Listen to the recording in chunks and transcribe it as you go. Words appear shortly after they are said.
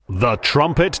The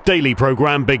Trumpet Daily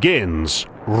program begins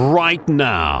right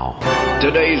now.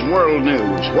 Today's world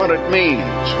news, what it means,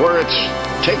 where it's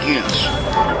taking us.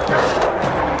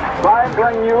 I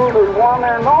bring you the one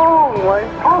and only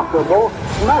possible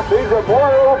message of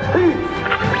world peace.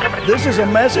 This is a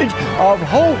message of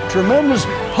hope, tremendous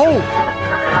hope.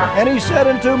 And he said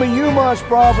unto me, you must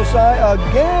prophesy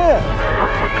again.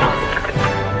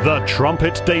 The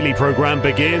Trumpet Daily program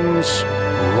begins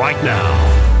right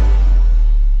now.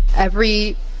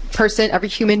 Every person, every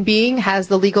human being has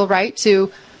the legal right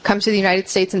to come to the United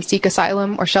States and seek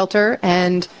asylum or shelter,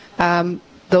 and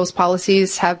those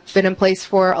policies have been in place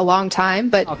for a long time.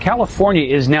 But California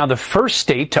is now the first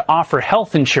state to offer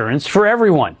health insurance for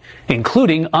everyone,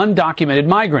 including undocumented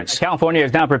migrants. California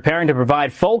is now preparing to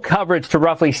provide full coverage to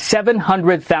roughly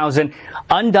 700,000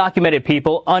 undocumented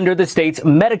people under the state's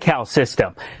Medi-Cal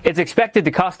system. It's expected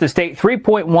to cost the state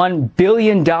 $3.1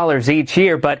 billion each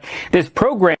year, but this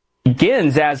program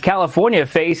begins as California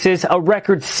faces a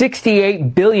record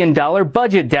 $68 billion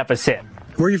budget deficit.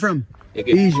 Where are you from?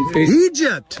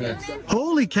 Egypt.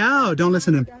 Holy cow. Don't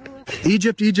listen to him.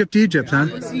 Egypt, huh?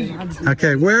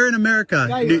 Okay. Where in America?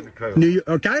 New York,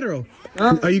 or Cairo.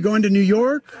 Are you going to New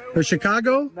York or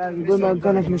Chicago?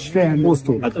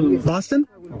 Boston?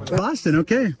 Boston,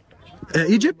 okay.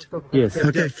 Egypt? Yes.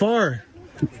 Okay, far.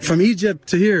 From Egypt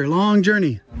to here, long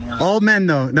journey. All men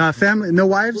though, no family, no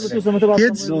wives,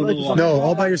 kids? No,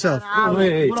 all by yourself. One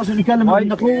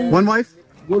wife?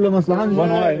 Wife?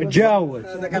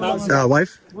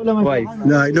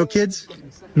 No kids?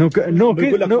 No kids.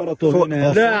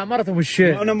 لا مرته مش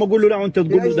شيء. انا ما اقول له لا انت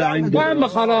تقول له ده عندي. ما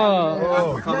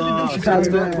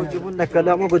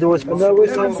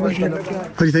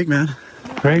What do you think, man?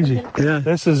 Crazy. Yeah.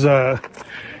 This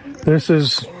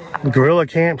is guerrilla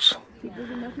camps.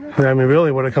 I mean,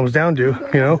 really, what it comes down to,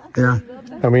 you know? Yeah.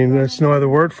 I mean, there's no other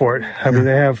word for it. I mean,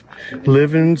 they have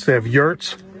live-ins, they have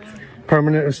yurts,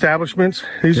 permanent establishments.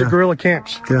 These are guerrilla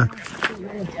camps. Yeah.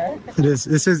 It is.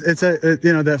 It's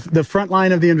the front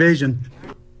line of the invasion.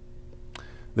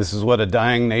 This is what a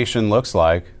dying nation looks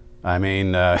like. I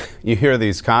mean, you hear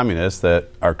these communists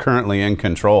that are currently in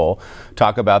control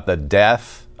talk about the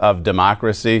death of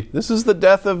democracy. This is the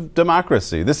death of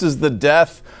democracy. This is the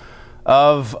death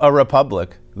of a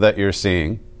republic that you're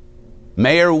seeing.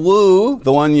 Mayor Wu,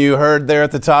 the one you heard there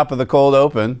at the top of the cold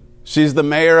open, she's the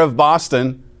mayor of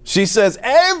Boston. She says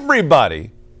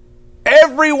everybody,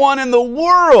 everyone in the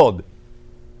world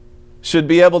should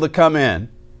be able to come in.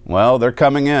 Well, they're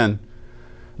coming in.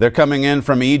 They're coming in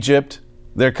from Egypt.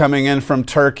 They're coming in from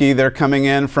Turkey. They're coming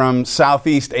in from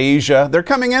Southeast Asia. They're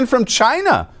coming in from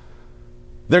China.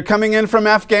 They're coming in from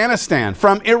Afghanistan,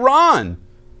 from Iran.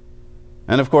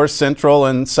 And of course, Central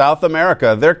and South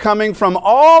America. They're coming from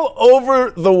all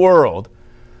over the world.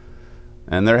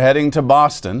 And they're heading to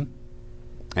Boston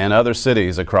and other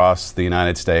cities across the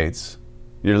United States.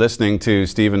 You're listening to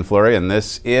Stephen Flurry, and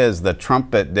this is the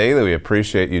Trumpet Daily. We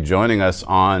appreciate you joining us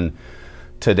on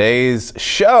today's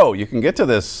show. You can get to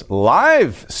this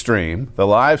live stream, the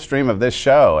live stream of this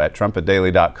show at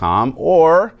trumpetdaily.com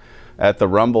or at the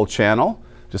Rumble channel.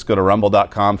 Just go to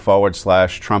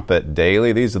rumble.com/Trumpet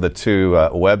Daily. These are the two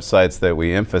websites that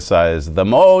we emphasize the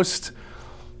most.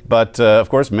 But, of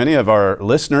course, many of our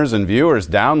listeners and viewers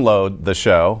download the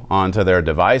show onto their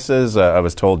devices. I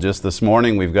was told just this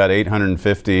morning we've got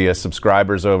 850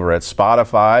 subscribers over at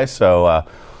Spotify. So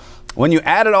when you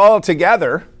add it all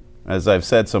together, as I've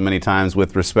said so many times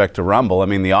with respect to Rumble, I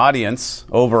mean, the audience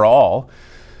overall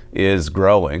is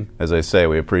growing. As I say,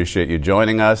 we appreciate you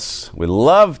joining us. We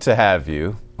love to have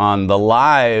you on the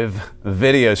live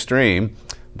video stream.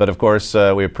 But, of course,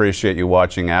 we appreciate you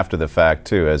watching after the fact,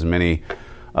 too, as many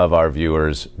of our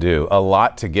viewers do. A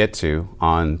lot to get to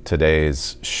on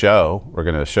today's show. We're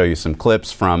going to show you some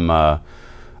clips from a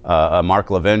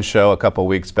Mark Levin show a couple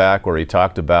weeks back where he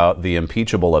talked about the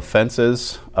impeachable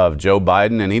offenses of Joe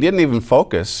Biden, and he didn't even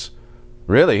focus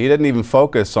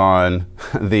on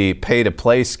the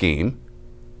pay-to-play scheme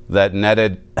that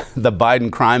netted the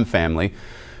Biden crime family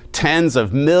tens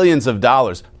of millions of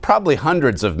dollars, probably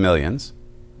hundreds of millions,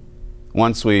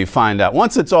 once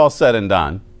it's all said and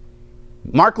done.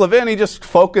 Mark Levin, he just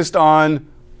focused on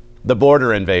the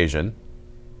border invasion.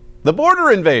 The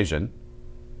border invasion.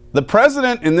 The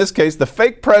president, in this case, the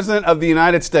fake president of the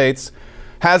United States,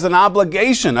 has an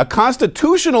obligation, a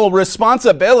constitutional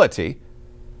responsibility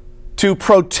to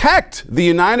protect the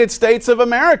United States of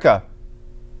America.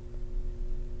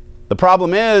 The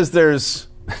problem is there's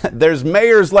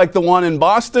mayors like the one in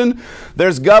Boston,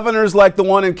 there's governors like the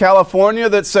one in California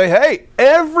that say, hey,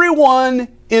 everyone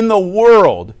in the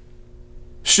world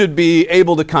should be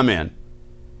able to come in.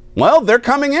 Well, they're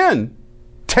coming in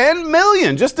 10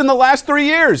 million just in the last 3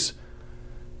 years.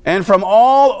 And from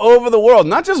all over the world,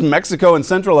 not just Mexico and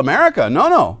Central America.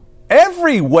 No.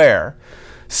 Everywhere.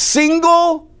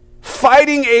 Single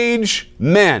fighting age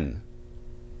men.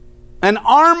 An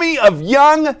army of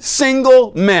young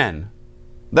single men.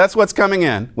 That's what's coming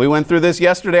in. We went through this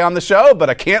yesterday on the show, but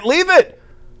I can't leave it.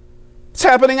 It's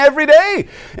happening every day.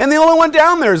 And the only one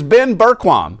down there is Ben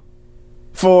Bergquam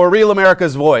for Real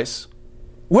America's Voice.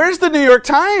 Where's the New York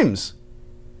Times?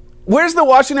 Where's the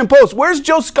Washington Post? Where's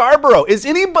Joe Scarborough? Is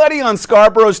anybody on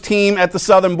Scarborough's team at the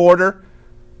southern border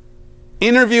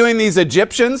interviewing these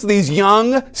Egyptians, these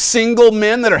young single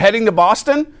men that are heading to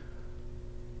Boston?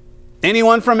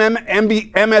 Anyone from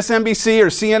MSNBC or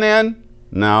CNN?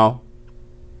 No.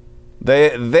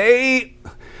 But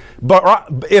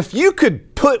if you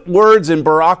could put words in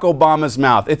Barack Obama's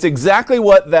mouth, it's exactly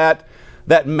what that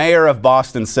mayor of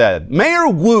Boston said. Mayor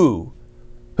Wu,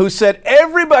 who said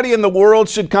everybody in the world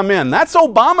should come in. That's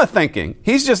Obama thinking.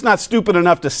 He's just not stupid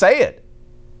enough to say it.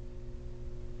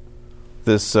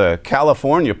 This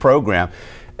California program.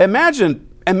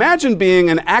 Imagine being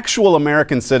an actual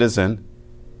American citizen.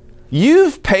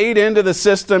 You've paid into the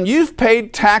system. You've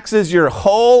paid taxes your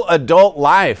whole adult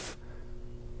life.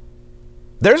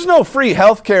 There's no free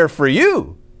health care for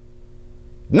you.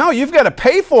 No, you've got to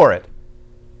pay for it.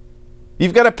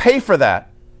 You've got to pay for that.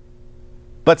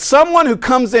 But someone who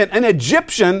comes in, an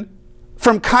Egyptian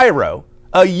from Cairo,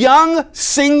 a young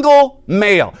single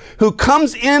male who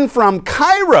comes in from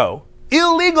Cairo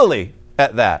illegally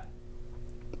at that.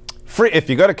 Free, if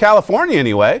you go to California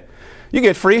anyway, you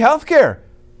get free health care.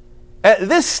 At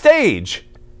this stage,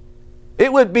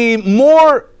 it would be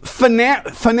more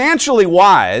financially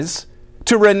wise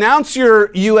to renounce your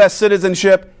U.S.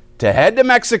 citizenship, to head to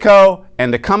Mexico,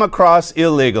 and to come across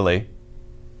illegally.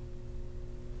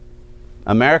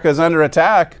 America is under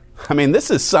attack. I mean, this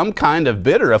is some kind of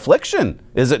bitter affliction,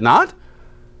 is it not?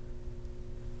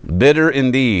 Bitter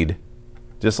indeed,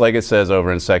 just like it says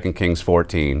over in 2 Kings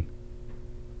 14.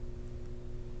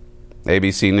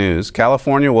 ABC News,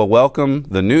 California will welcome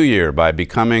the new year by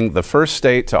becoming the first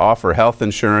state to offer health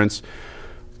insurance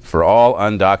for all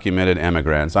undocumented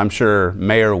immigrants. I'm sure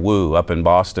Mayor Wu up in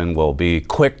Boston will be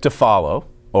quick to follow,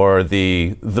 or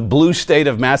the blue state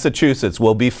of Massachusetts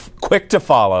will be quick to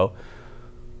follow.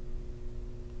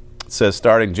 It says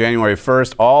starting January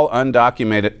 1st, all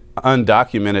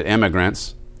undocumented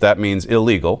immigrants, that means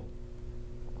illegal,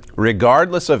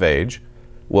 regardless of age,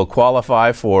 will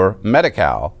qualify for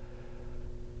Medi-Cal,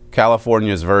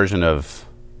 California's version of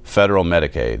federal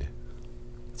Medicaid.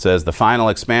 It says the final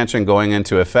expansion going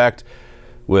into effect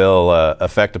will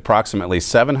affect approximately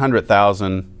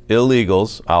 700,000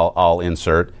 illegals, I'll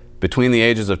insert, between the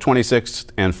ages of 26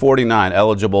 and 49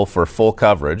 eligible for full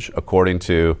coverage, according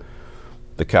to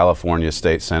the California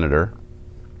state senator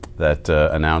that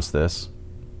announced this.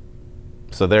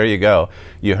 So there you go.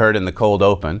 You heard in the cold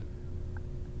open.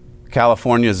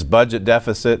 California's budget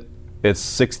deficit, it's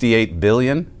 $68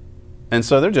 billion. And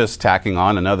so they're just tacking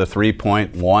on another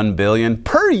 $3.1 billion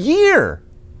per year.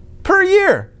 Per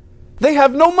year. They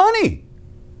have no money.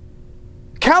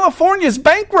 California's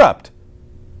bankrupt.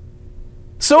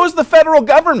 So is the federal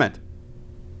government.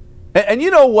 And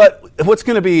you know what's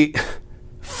going to be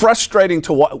frustrating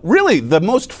to watch? Really, the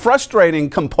most frustrating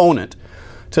component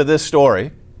to this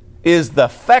story is the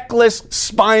feckless,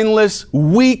 spineless,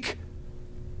 weak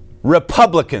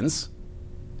Republicans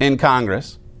in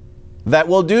Congress that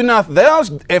will do nothing.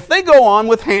 If they go on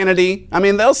with Hannity, I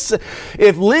mean,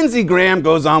 if Lindsey Graham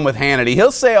goes on with Hannity,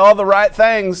 he'll say all the right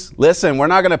things. Listen, we're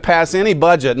not going to pass any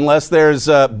budget unless there's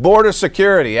border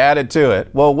security added to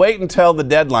it. Well, wait until the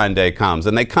deadline day comes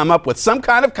and they come up with some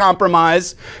kind of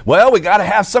compromise. Well, we got to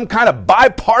have some kind of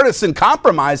bipartisan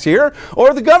compromise here,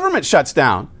 or the government shuts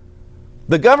down.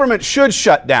 The government should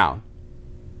shut down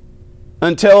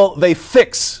until they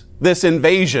fix this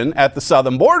invasion at the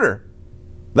southern border.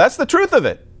 That's the truth of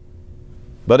it.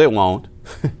 But it won't.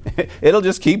 It'll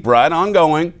just keep right on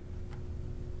going.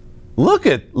 Look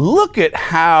at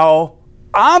how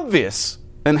obvious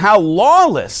and how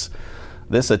lawless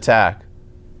this attack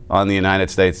on the United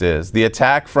States is. The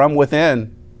attack from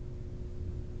within.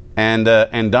 And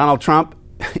Donald Trump,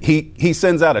 he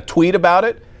sends out a tweet about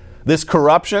it. This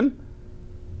corruption.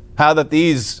 How that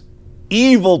these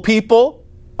evil people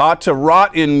ought to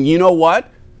rot in you know what?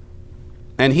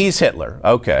 And he's Hitler.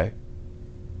 Okay.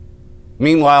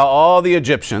 Meanwhile, all the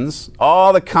Egyptians,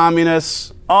 all the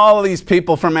communists, all of these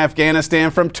people from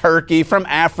Afghanistan, from Turkey, from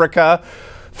Africa,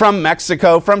 from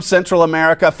Mexico, from Central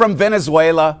America, from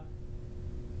Venezuela,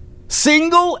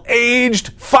 single-aged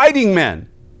fighting men.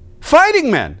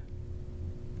 Fighting men.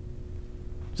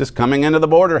 just coming into the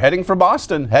border, heading for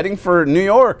Boston, heading for New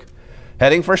York,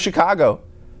 heading for Chicago,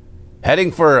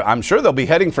 I'm sure they'll be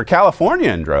heading for California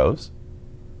in droves.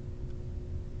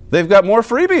 They've got more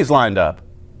freebies lined up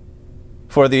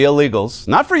for the illegals.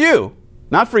 Not for you,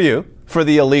 for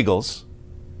the illegals.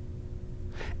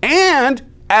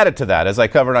 And added to that, as I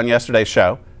covered on yesterday's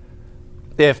show,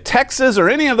 if Texas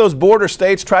or any of those border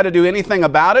states try to do anything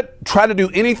about it, try to do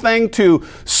anything to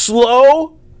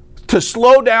slow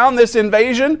down this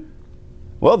invasion,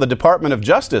 well, the Department of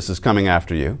Justice is coming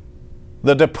after you.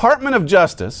 The Department of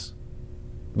Justice,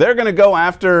 they're going to go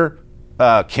after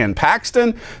Ken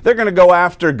Paxton. They're going to go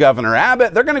after Governor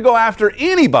Abbott. They're going to go after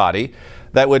anybody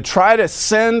that would try to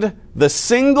send the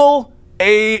single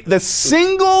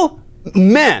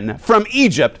men from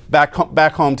Egypt back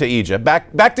home to Egypt,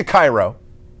 back to Cairo.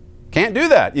 Can't do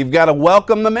that. You've got to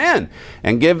welcome them in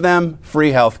and give them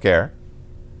free health care.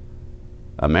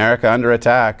 America Under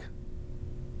Attack.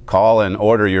 Call and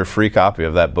order your free copy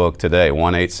of that book today.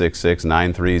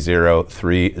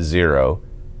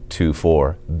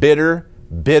 1-866-930-3024.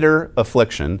 Bitter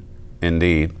affliction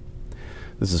indeed.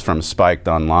 This is from Spiked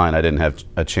Online. I didn't have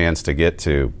a chance to get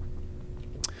to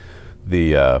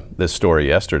this story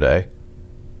yesterday,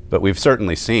 but we've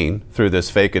certainly seen through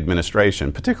this fake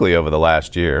administration, particularly over the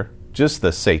last year, just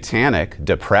the satanic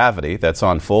depravity that's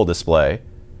on full display.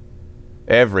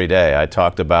 Every day I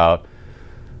talked about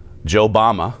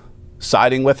Joebama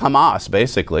siding with Hamas,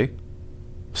 basically,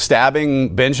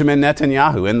 stabbing Benjamin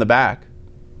Netanyahu in the back.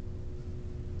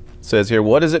 It says here,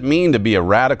 what does it mean to be a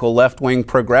radical left-wing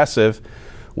progressive?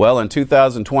 Well, in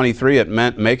 2023, it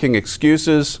meant making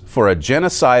excuses for a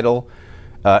genocidal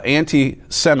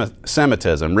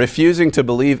anti-Semitism, refusing to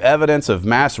believe evidence of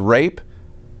mass rape,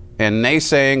 and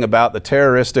naysaying about the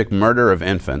terroristic murder of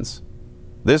infants.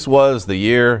 This was the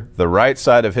year the Right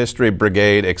Side of History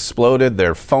Brigade exploded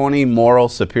their phony moral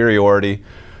superiority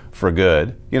for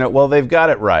good. Well, they've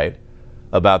got it right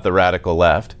about the radical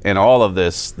left and all of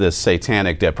this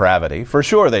satanic depravity. For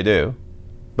sure they do.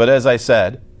 But as I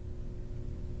said,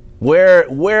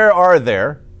 where are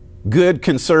there good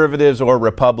conservatives or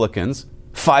Republicans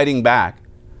fighting back,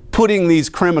 putting these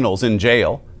criminals in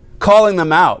jail, calling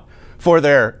them out for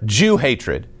their Jew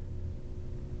hatred?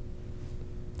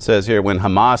 It says here, when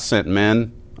Hamas sent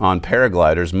men on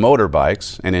paragliders,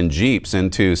 motorbikes, and in jeeps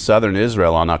into southern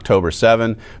Israel on October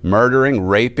 7, murdering,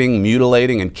 raping,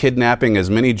 mutilating, and kidnapping as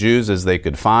many Jews as they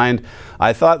could find,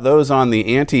 I thought those on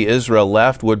the anti-Israel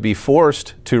left would be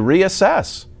forced to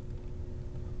reassess,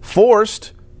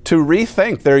 forced to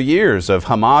rethink their years of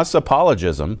Hamas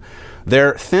apologism,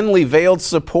 their thinly veiled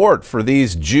support for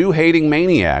these Jew-hating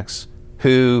maniacs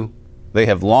who they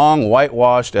have long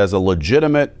whitewashed as a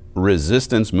legitimate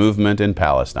resistance movement in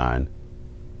Palestine.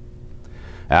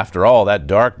 After all, that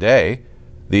dark day,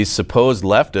 these supposed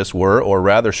leftists were, or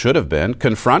rather should have been,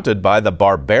 confronted by the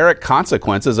barbaric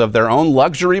consequences of their own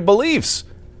luxury beliefs.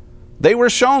 They were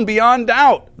shown beyond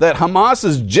doubt that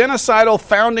Hamas's genocidal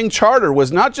founding charter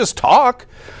was not just talk,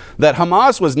 that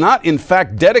Hamas was not in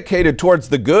fact dedicated towards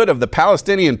the good of the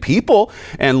Palestinian people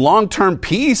and long-term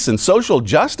peace and social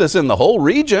justice in the whole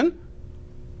region.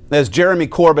 As Jeremy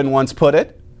Corbyn once put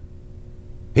it,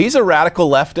 he's a radical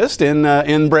leftist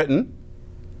in Britain.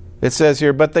 It says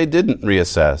here, but they didn't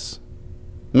reassess.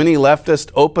 Many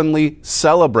leftists openly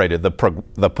celebrated the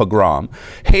pogrom,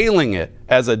 hailing it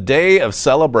as a day of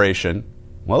celebration.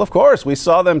 Well, of course, we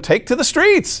saw them take to the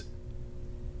streets.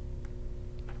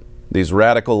 These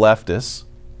radical leftists,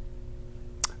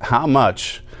 how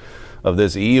much of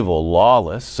this evil,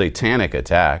 lawless, satanic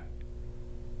attack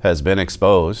has been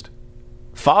exposed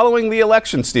following the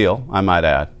election steal, I might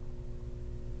add.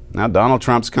 Now Donald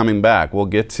Trump's coming back. We'll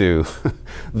get to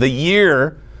the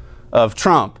year of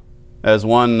Trump, as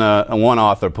one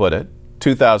author put it,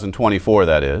 2024,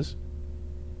 that is.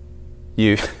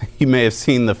 You may have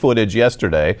seen the footage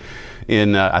yesterday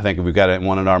in, I think we've got it in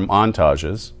one of our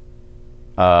montages.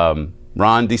 Ron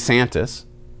DeSantis.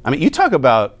 I mean, you talk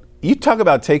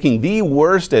about taking the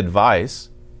worst advice.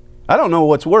 I don't know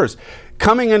what's worse.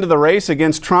 Coming into the race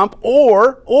against Trump,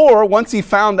 or once he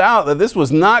found out that this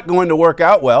was not going to work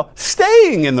out well,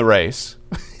 staying in the race.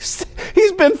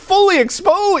 He's been fully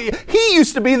exposed. He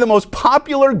used to be the most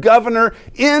popular governor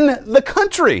in the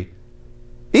country,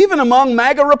 even among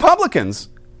MAGA Republicans.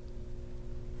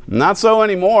 Not so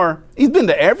anymore. He's been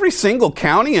to every single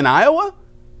county in Iowa,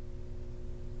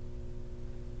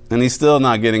 and he's still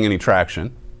not getting any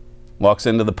traction. Walks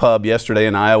into the pub yesterday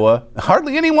in Iowa.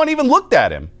 Hardly anyone even looked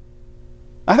at him.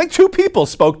 I think 2 people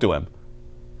spoke to him.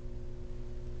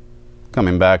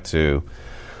 Coming back to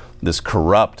this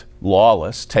corrupt,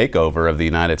 lawless takeover of the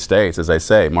United States, as I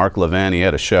say, Mark Levin, he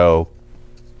had a show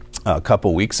a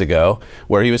couple weeks ago,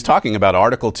 where he was talking about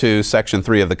Article 2, Section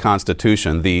 3 of the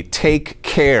Constitution, the take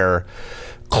care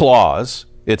clause.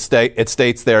 It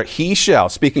states there, he shall,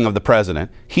 speaking of the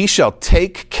president, he shall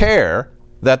take care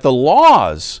that the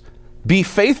laws be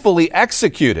faithfully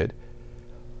executed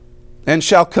and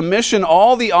shall commission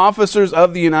all the officers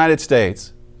of the United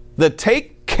States. The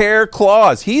take care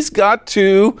clause. He's got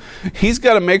to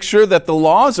make sure that the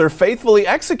laws are faithfully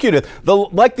executed,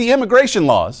 like the immigration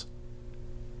laws.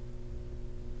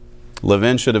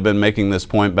 Levin should have been making this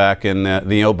point back in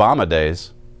the Obama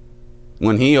days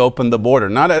when he opened the border.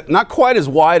 Not quite as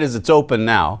wide as it's open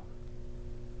now,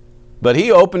 but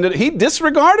he opened it. He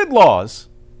disregarded laws.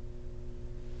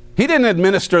 He didn't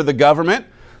administer the government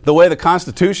the way the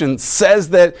Constitution says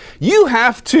that you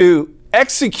have to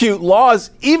execute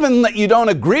laws even that you don't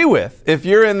agree with if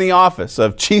you're in the office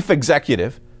of chief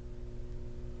executive.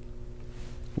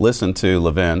 Listen to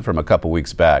Levin from a couple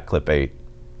weeks back, clip 8.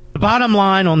 The bottom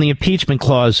line on the impeachment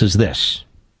clause is this.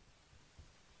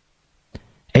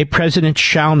 A president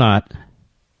shall not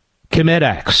commit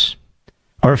acts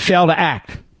or fail to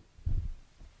act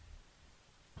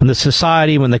when the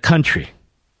society, when the country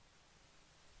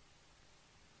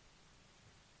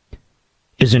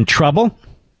is in trouble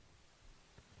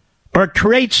or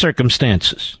create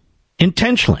circumstances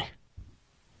intentionally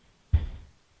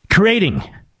creating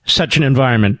such an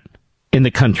environment in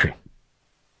the country.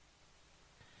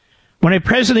 When a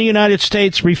president of the United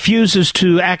States refuses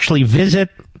to actually visit,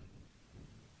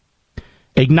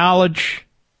 acknowledge,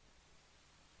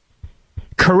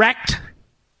 correct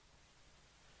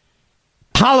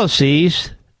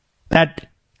policies that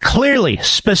clearly,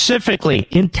 specifically,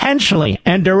 intentionally,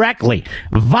 and directly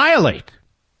violate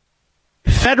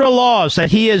federal laws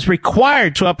that he is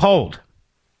required to uphold.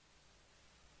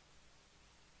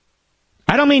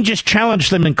 I don't mean just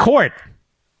challenge them in court.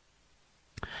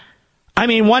 I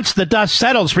mean, once the dust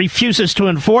settles, refuses to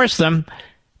enforce them,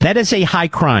 that is a high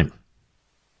crime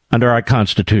under our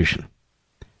Constitution.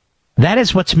 That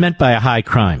is what's meant by a high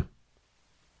crime.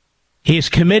 He is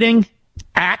committing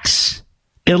acts,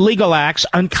 illegal acts,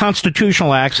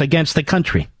 unconstitutional acts against the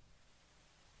country.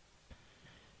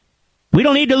 We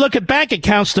don't need to look at bank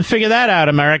accounts to figure that out,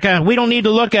 America. We don't need to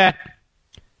look at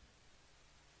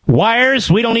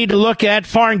wires. We don't need to look at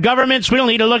foreign governments. We don't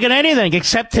need to look at anything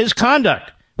except his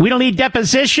conduct. We don't need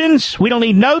depositions. We don't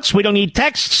need notes. We don't need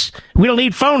texts. We don't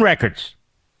need phone records.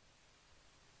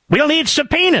 We don't need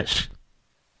subpoenas.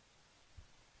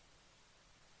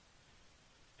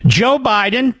 Joe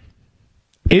Biden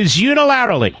is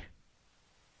unilaterally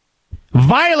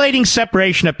violating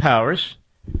separation of powers,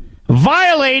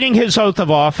 violating his oath of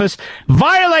office,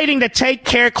 violating the take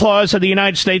care clause of the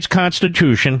United States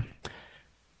Constitution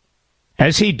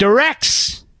as he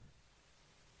directs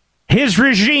his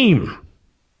regime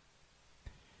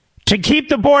to keep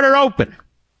the border open,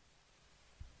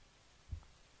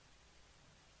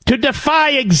 to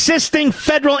defy existing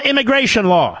federal immigration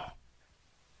law,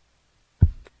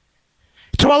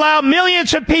 to allow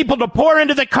millions of people to pour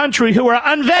into the country who are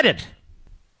unvetted,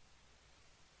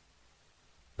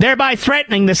 thereby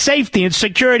threatening the safety and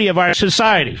security of our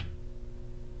society.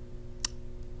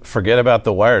 Forget about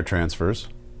the wire transfers.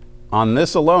 On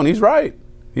this alone, he's right.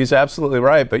 He's absolutely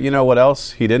right. But you know what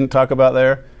else he didn't talk about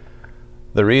there?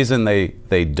 The reason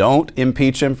they don't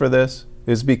impeach him for this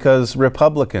is because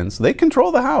Republicans, they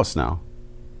control the House now.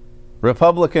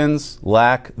 Republicans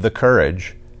lack the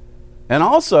courage. And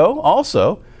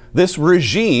also, this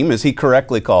regime, as he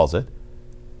correctly calls it,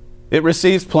 it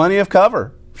receives plenty of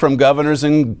cover from governors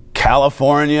in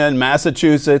California and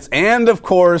Massachusetts, and of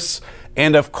course,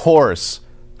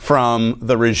 from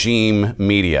the regime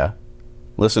media.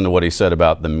 Listen to what he said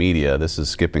about the media. This is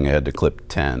skipping ahead to clip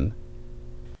 10.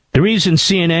 The reason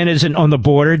CNN isn't on the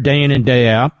border day in and day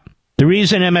out, the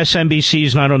reason MSNBC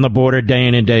is not on the border day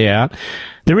in and day out,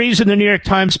 the reason the New York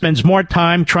Times spends more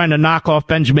time trying to knock off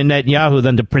Benjamin Netanyahu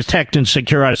than to protect and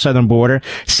secure our southern border,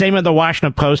 same with the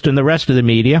Washington Post and the rest of the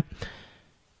media,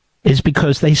 is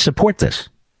because they support this.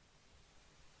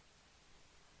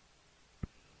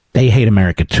 They hate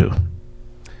America too.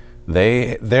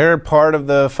 They're part of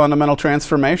the fundamental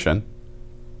transformation.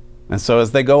 And so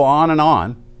as they go on and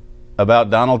on about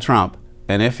Donald Trump,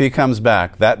 and if he comes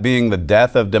back, that being the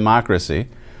death of democracy,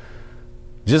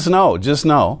 just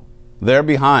know, they're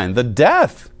behind the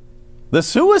death, the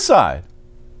suicide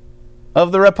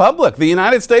of the Republic, the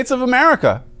United States of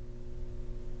America.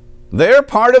 They're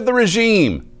part of the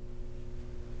regime.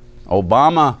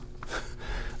 Obama,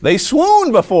 they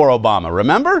swooned before Obama,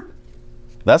 remember?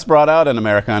 That's brought out in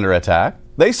America Under Attack.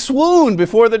 They swooned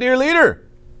before the dear leader.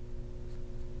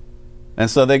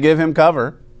 And so they give him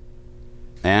cover.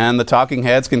 And the talking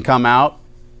heads can come out.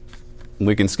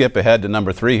 We can skip ahead to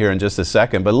number 3 here in just a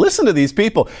second. But listen to these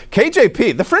people.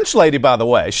 KJP, the French lady, by the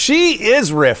way, she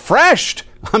is refreshed.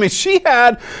 I mean, she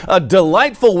had a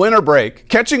delightful winter break,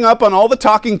 catching up on all the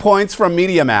talking points from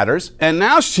Media Matters. And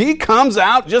now she comes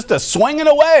out just a swinging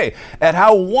away at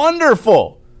how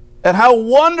wonderful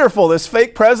this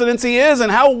fake presidency is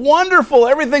and how wonderful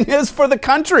everything is for the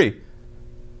country,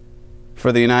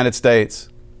 for the United States.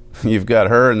 You've got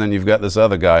her, and then you've got this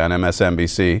other guy on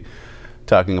MSNBC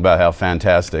talking about how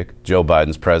fantastic Joe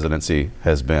Biden's presidency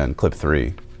has been. Clip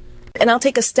 3. And I'll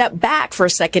take a step back for a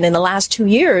second. In the last 2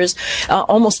 years,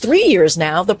 almost 3 years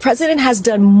now, the president has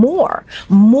done more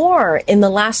in the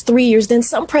last 3 years than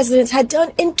some presidents had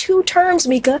done in 2 terms,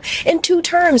 Mika, in 2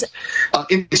 terms.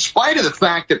 In spite of the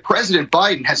fact that President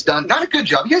Biden has done not a good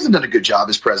job, he hasn't done a good job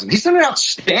as president. He's done an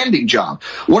outstanding job.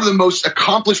 One of the most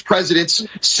accomplished presidents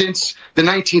since the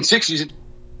 1960s.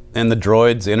 And the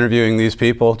droids interviewing these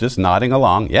people, just nodding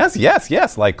along. Yes, yes,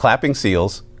 yes, like clapping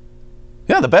seals.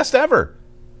 Yeah, the best ever.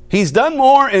 He's done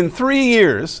more in 3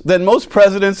 years than most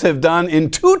presidents have done in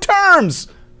 2 terms.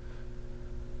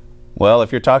 Well,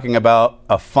 if you're talking about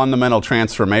a fundamental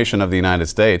transformation of the United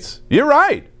States, you're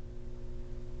right.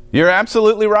 You're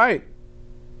absolutely right.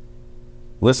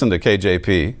 Listen to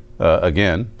KJP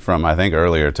again from, I think,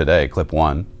 earlier today, clip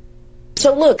 1.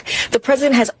 So look, the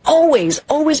president has always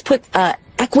put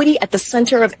equity at the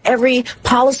center of every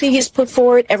policy he's put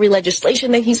forward, every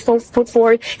legislation that he's put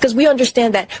forward, because we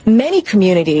understand that many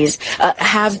communities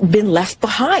have been left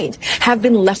behind.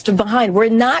 We're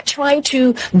not trying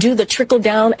to do the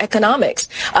trickle-down economics.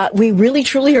 We really,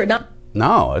 truly are not.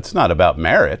 No, it's not about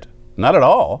merit. Not at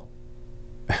all.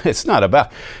 It's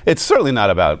certainly not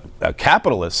about a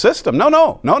capitalist system.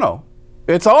 No.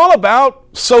 It's all about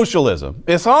socialism.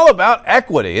 It's all about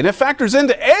equity. And it factors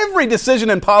into every decision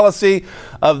and policy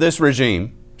of this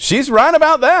regime. She's right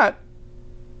about that.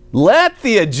 Let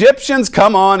the Egyptians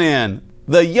come on in.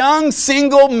 The young,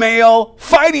 single, male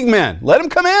fighting men. Let them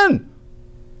come in.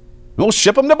 We'll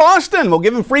ship them to Boston. We'll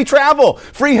give them free travel,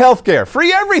 free health care,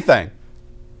 free everything.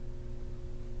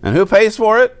 And who pays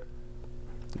for it?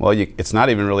 Well, it's not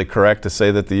even really correct to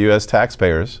say that the U.S.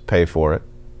 taxpayers pay for it.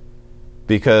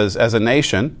 Because as a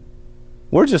nation,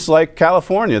 we're just like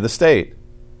California, the state.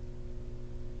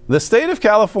 The state of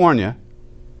California,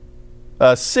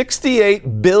 a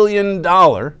 $68 billion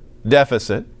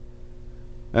deficit,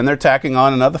 and they're tacking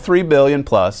on another $3 billion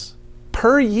plus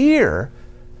per year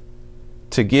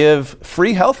to give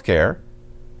free health care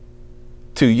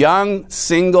to young,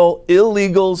 single,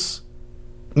 illegals,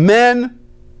 men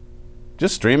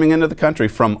just streaming into the country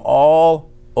from all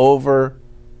over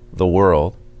the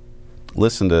world.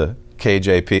 Listen to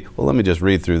KJP. Well, let me just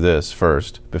read through this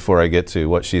first before I get to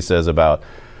what she says about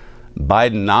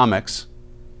Bidenomics.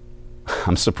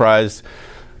 I'm surprised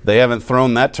they haven't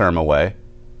thrown that term away.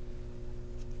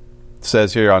 It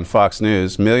says here on Fox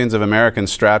News, millions of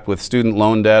Americans strapped with student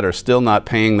loan debt are still not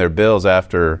paying their bills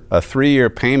after a 3-year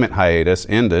payment hiatus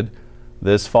ended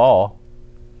this fall.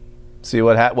 See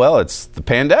what happened? Well, it's the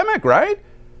pandemic, right?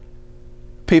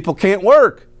 People can't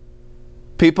work.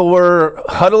 People were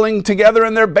huddling together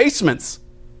in their basements.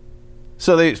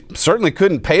 So they certainly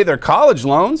couldn't pay their college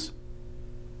loans.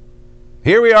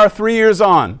 Here we are 3 years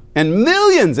on, and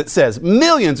millions, it says,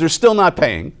 millions are still not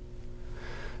paying.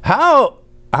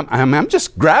 I'm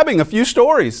just grabbing a few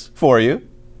stories for you.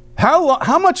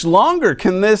 How much longer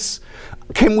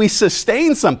can we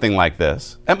sustain something like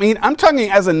this? I mean, I'm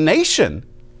talking as a nation.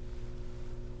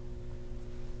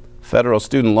 Federal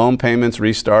student loan payments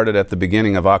restarted at the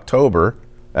beginning of October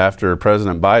after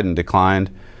President Biden declined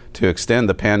to extend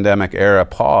the pandemic-era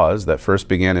pause that first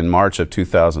began in March of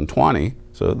 2020.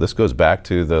 So this goes back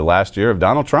to the last year of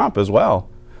Donald Trump as well,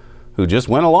 who just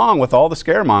went along with all the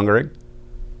scaremongering,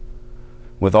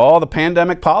 with all the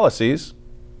pandemic policies.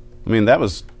 I mean, that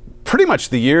was pretty much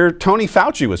the year Tony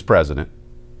Fauci was president.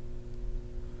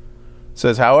 It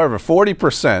says, however,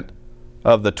 40%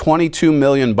 of the 22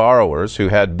 million borrowers who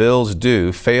had bills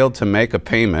due failed to make a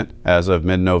payment as of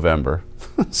mid-November.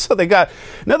 So they got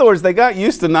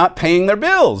used to not paying their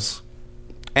bills.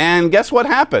 And guess what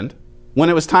happened when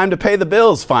it was time to pay the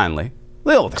bills finally?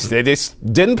 They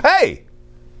just didn't pay.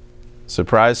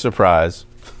 Surprise, surprise.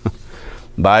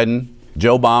 Biden,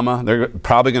 Joebama, they're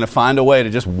probably going to find a way to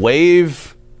just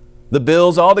waive the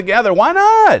bills altogether. Why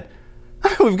not?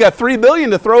 We've got $3 billion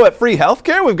to throw at free health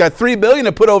care. We've got $3 billion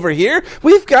to put over here.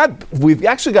 We've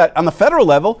actually got, on the federal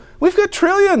level, we've got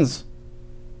trillions.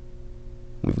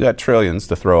 We've got trillions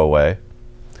to throw away.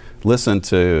 Listen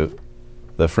to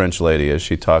the French lady as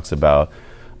she talks about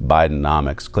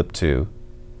Bidenomics. Clip 2.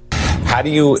 How do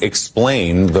you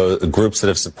explain the groups that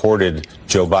have supported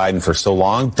Joe Biden for so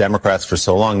long, Democrats for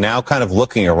so long, now kind of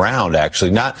looking around,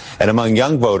 actually, and among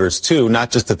young voters, too,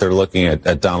 not just that they're looking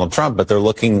at Donald Trump, but they're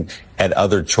looking at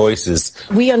other choices?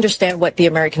 We understand what the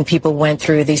American people went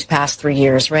through these past 3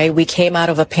 years, right? We came out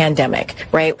of a pandemic,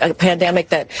 right? A pandemic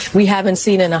that we haven't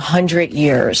seen in 100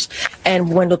 years.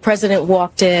 And when the president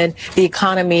walked in, the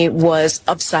economy was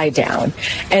upside down.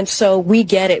 And so we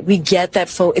get it. We get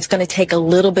that it's going to take a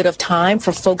little bit of time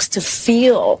for folks to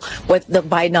feel what the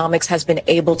Bidenomics has been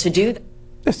able to do.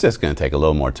 It's just going to take a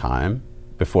little more time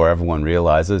before everyone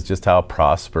realizes just how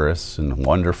prosperous and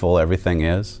wonderful everything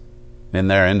is in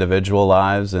their individual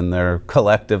lives, in their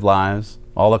collective lives,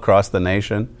 all across the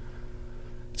nation.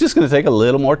 It's just going to take a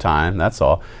little more time, that's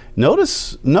all.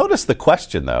 Notice the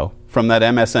question, though, from that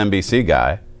MSNBC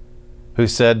guy who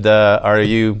said, are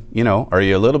you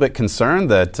a little bit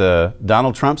concerned that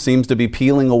Donald Trump seems to be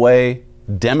peeling away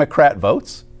Democrat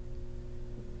votes?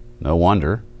 No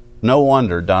wonder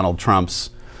Donald Trump's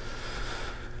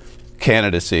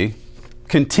candidacy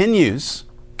continues,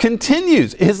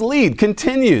 his lead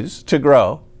continues to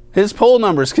grow. His poll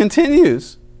numbers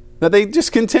continues, that they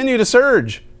just continue to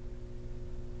surge.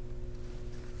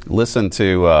 Listen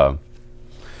to,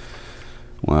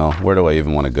 where do I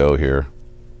even want to go here?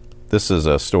 This is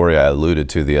a story I alluded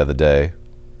to the other day.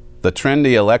 The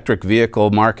trendy electric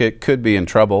vehicle market could be in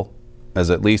trouble,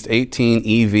 as at least 18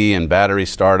 EV and battery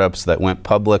startups that went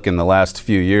public in the last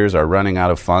few years are running out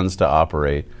of funds to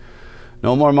operate.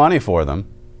 No more money for them.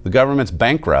 The government's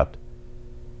bankrupt.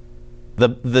 The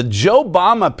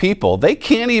Joebama people, they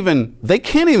can't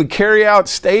even carry out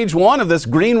stage one of this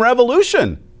green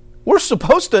revolution. We're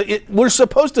supposed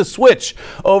to switch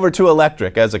over to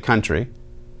electric as a country.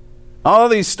 All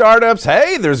these startups,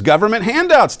 hey, there's government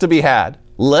handouts to be had.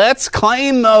 Let's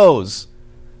claim those.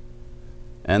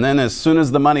 And then as soon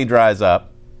as the money dries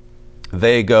up,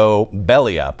 they go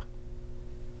belly up.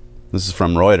 This is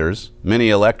from Reuters. Many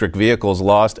electric vehicles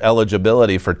lost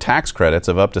eligibility for tax credits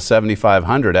of up to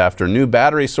 $7,500 after new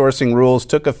battery sourcing rules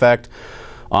took effect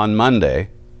on Monday.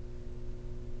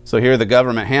 So here the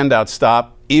government handouts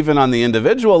stop. Even on the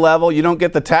individual level, you don't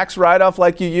get the tax write-off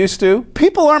like you used to.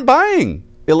 People aren't buying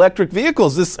electric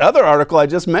vehicles. This other article I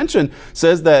just mentioned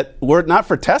says that were it not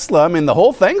for Tesla, the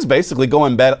whole thing's basically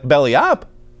going belly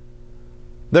up.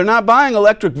 They're not buying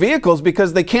electric vehicles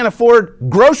because they can't afford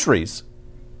groceries.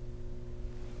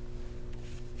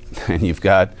 And you've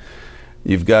got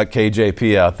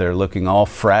KJP out there looking all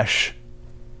fresh,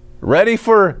 ready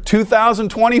for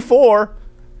 2024.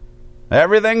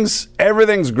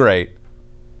 Everything's great.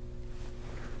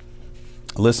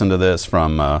 Listen to this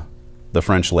from the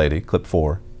French lady, clip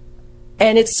 4.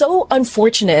 And it's so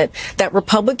unfortunate that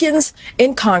Republicans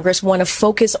in Congress want to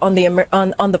focus on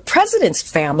the president's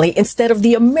family instead of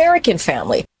the American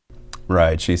family.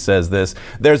 Right. She says this.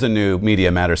 There's a new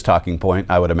Media Matters talking point,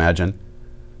 I would imagine.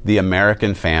 The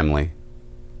American family.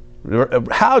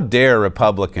 How dare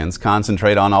Republicans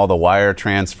concentrate on all the wire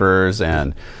transfers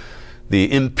and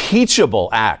the impeachable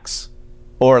acts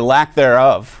or lack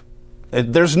thereof?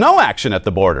 There's no action at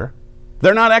the border.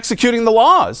 They're not executing the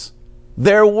laws.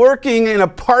 They're working in a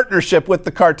partnership with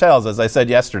the cartels, as I said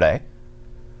yesterday.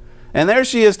 And there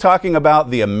she is talking about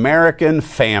the American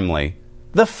family.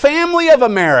 The family of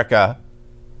America.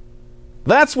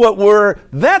 That's what we're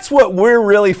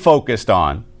really focused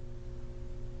on.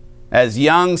 As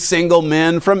young single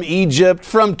men from Egypt,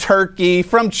 from Turkey,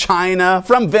 from China,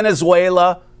 from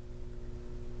Venezuela,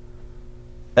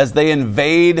 as they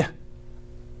invade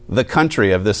the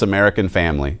country of this American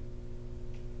family.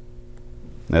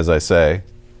 As I say,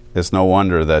 it's no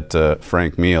wonder that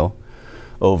Frank Meal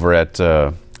over at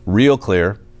Real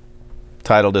Clear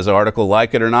titled his article,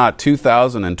 Like It or Not,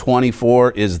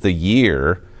 2024 is the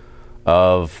year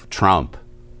of Trump.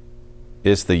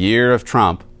 It's the year of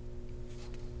Trump.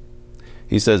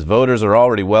 He says voters are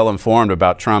already well informed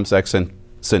about Trump's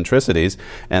eccentricities,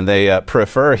 and they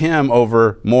prefer him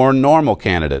over more normal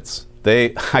candidates.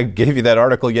 I gave you that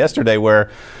article yesterday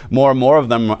where more and more of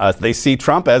them, they see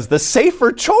Trump as the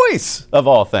safer choice of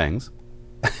all things.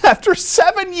 After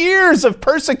 7 years of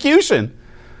persecution,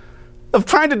 of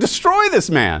trying to destroy this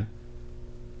man,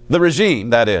 the regime,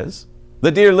 that is,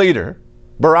 the dear leader,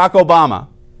 Barack Obama.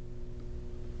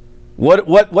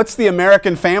 What's the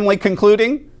American family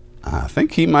concluding? I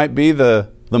think he might be the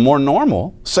more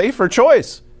normal, safer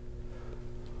choice.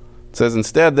 It says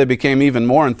instead they became even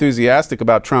more enthusiastic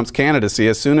about Trump's candidacy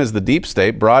as soon as the deep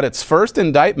state brought its first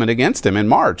indictment against him in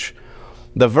March.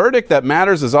 The verdict that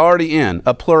matters is already in.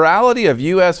 A plurality of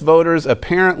U.S. voters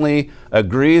apparently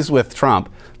agrees with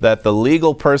Trump that the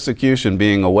legal persecution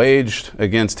being waged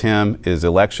against him is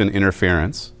election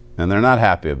interference, and they're not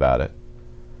happy about it.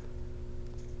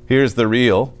 Here's the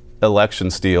real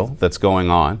election steal that's going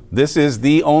on. This is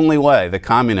the only way the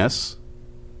communists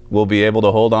will be able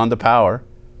to hold on to power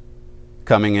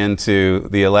coming into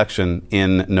the election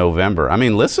in November. I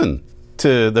mean, listen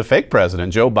to the fake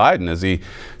president, Joe Biden, as he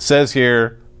says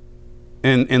here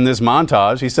in this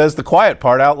montage. He says the quiet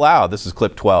part out loud. This is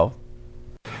clip 12.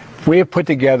 We have put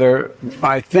together,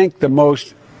 I think, the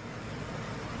most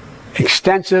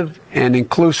extensive and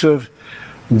inclusive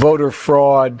voter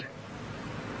fraud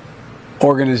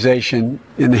organization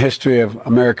in the history of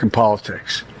American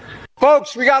politics.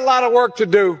 Folks, we got a lot of work to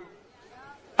do.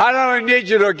 I don't only need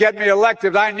you to get me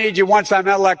elected, I need you once I'm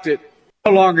elected.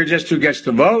 No longer just who gets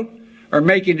to vote or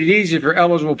making it easy for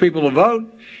eligible people to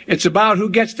vote. It's about who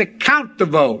gets to count the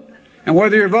vote and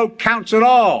whether your vote counts at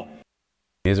all.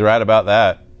 He's right about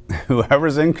that.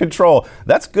 Whoever's in control,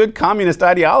 that's good communist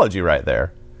ideology right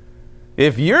there.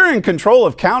 If you're in control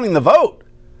of counting the vote,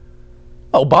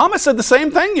 Obama said the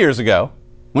same thing years ago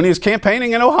when he was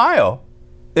campaigning in Ohio.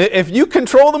 If you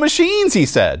control the machines, he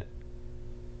said.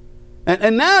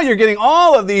 And now you're getting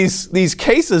all of these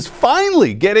cases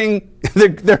finally getting,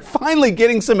 they're finally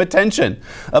getting some attention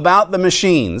about the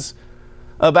machines,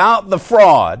 about the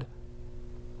fraud.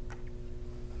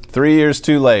 3 years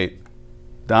too late.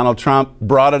 Donald Trump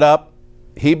brought it up.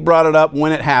 He brought it up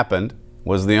when it happened,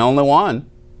 was the only one.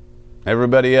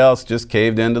 Everybody else just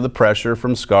caved into the pressure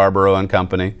from Scarborough and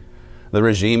company, the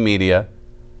regime media,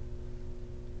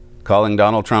 calling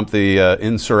Donald Trump the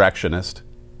insurrectionist.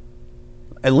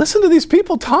 And listen to these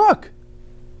people talk.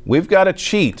 We've got to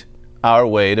cheat our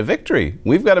way to victory.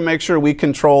 We've got to make sure we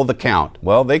control the count.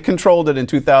 Well, they controlled it in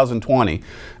 2020,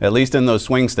 at least in those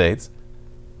swing states.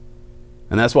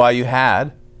 And that's why you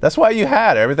had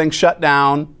everything shut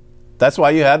down. That's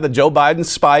why you had the Joe Biden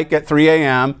spike at 3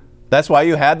 a.m. That's why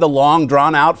you had the long,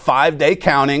 drawn-out 5-day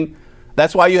counting.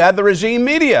 That's why you had the regime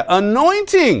media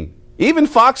anointing, even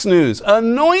Fox News,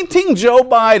 anointing Joe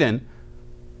Biden.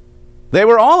 They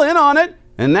were all in on it.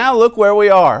 And now look where we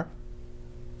are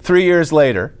 3 years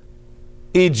later.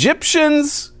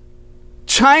 Egyptians,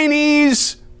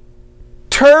 Chinese,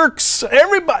 Turks,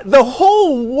 everybody, the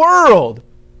whole world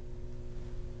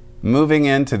moving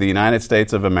into the United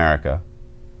States of America.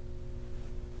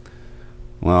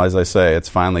 Well, as I say, it's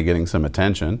finally getting some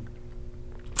attention.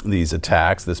 These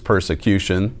attacks, this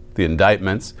persecution, the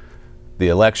indictments, the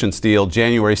election steal,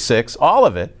 January 6th, all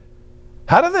of it.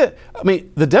 How did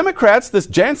the Democrats,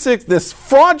 this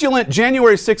fraudulent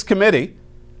January 6th committee,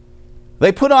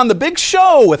 they put on the big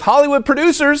show with Hollywood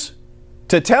producers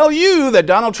to tell you that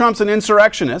Donald Trump's an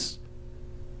insurrectionist.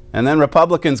 And then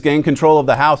Republicans gained control of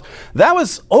the House. That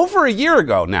was over a year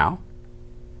ago now.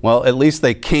 Well, at least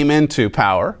they came into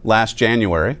power last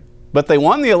January. But they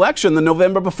won the election the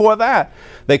November before that.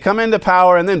 They come into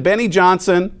power, and then Benny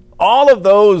Johnson, all of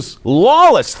those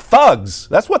lawless thugs,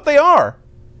 that's what they are.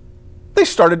 They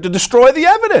started to destroy the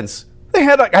evidence. They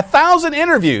had like 1,000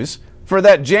 interviews for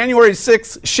that January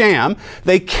 6th sham.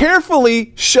 They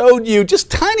carefully showed you just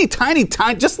tiny,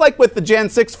 just like with the Jan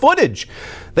 6 footage.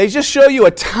 They just show you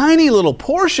a tiny little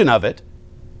portion of it.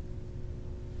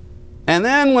 And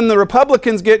then when the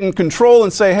Republicans get in control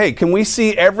and say, hey, can we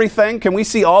see everything? Can we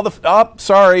see all the... Oh,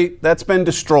 sorry, that's been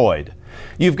destroyed.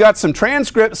 You've got some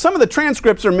transcripts. Some of the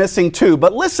transcripts are missing too.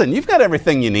 But listen, you've got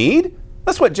everything you need.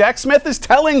 That's what Jack Smith is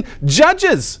telling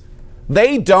judges.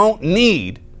 They don't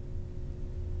need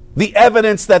the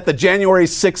evidence that the January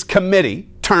 6th committee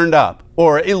turned up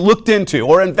or it looked into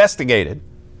or investigated.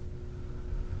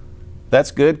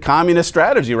 That's good communist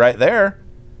strategy right there.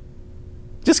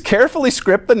 Just carefully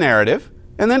script the narrative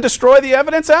and then destroy the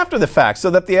evidence after the fact so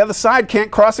that the other side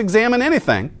can't cross-examine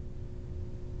anything.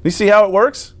 You see how it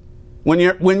works? When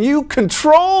you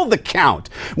control the count,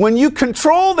 when you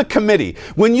control the committee,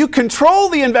 when you control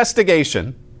the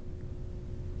investigation,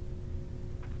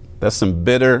 that's some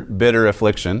bitter, bitter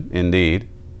affliction indeed.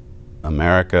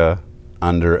 America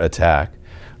under attack.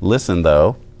 Listen,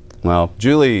 though, well,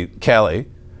 Julie Kelly,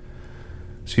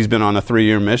 she's been on a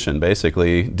 3-year mission,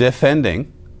 basically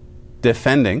defending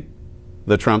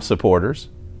the Trump supporters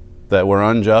that were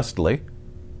unjustly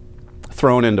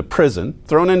thrown into prison,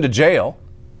 thrown into jail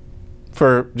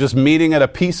for just meeting at a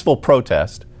peaceful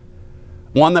protest,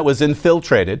 one that was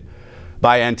infiltrated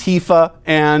by Antifa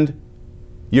and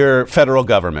your federal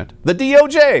government, the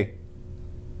DOJ.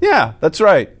 Yeah, that's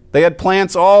right. They had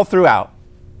plants all throughout.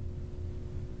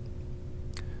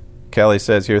 Kelly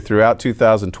says here, throughout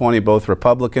 2020, both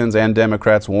Republicans and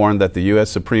Democrats warned that the U.S.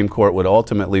 Supreme Court would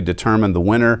ultimately determine the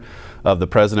winner of the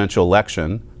presidential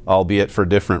election, albeit for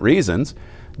different reasons.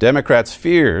 Democrats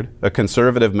feared a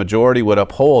conservative majority would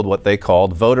uphold what they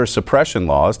called voter suppression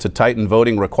laws to tighten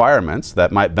voting requirements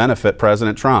that might benefit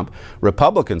President Trump.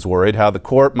 Republicans worried how the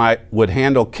court would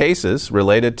handle cases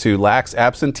related to lax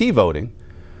absentee voting.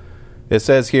 It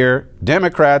says here,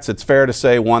 Democrats, it's fair to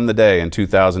say, won the day in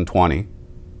 2020.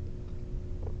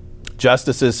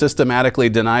 Justices systematically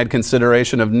denied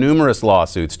consideration of numerous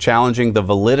lawsuits challenging the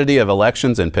validity of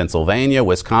elections in Pennsylvania,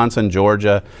 Wisconsin,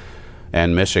 Georgia,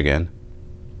 and Michigan,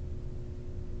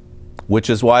 which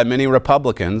is why many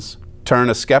Republicans turn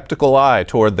a skeptical eye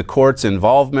toward the court's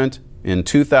involvement in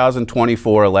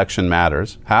 2024 election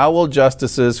matters. How will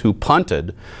justices who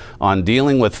punted on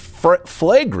dealing with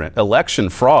flagrant election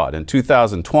fraud in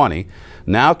 2020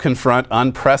 now confront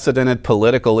unprecedented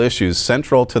political issues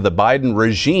central to the Biden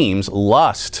regime's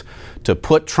lust to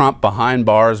put Trump behind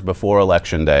bars before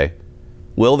Election Day?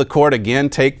 Will the court again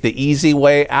take the easy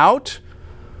way out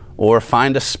or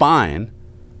find a spine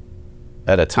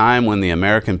at a time when the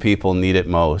American people need it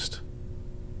most?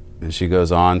 And she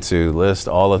goes on to list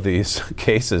all of these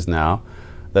cases now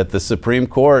that the Supreme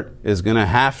Court is going to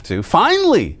have to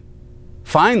finally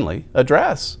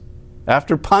address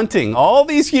after punting all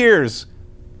these years.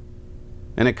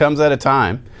 And it comes at a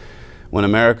time when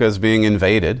America is being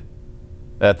invaded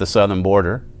at the southern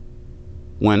border,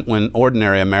 when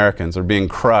ordinary Americans are being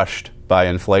crushed by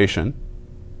inflation.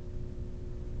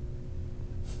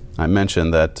 I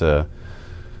mentioned that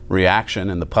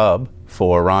reaction in the pub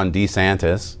for Ron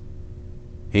DeSantis.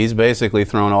 He's basically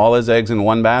thrown all his eggs in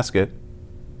one basket.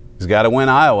 He's got to win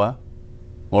Iowa,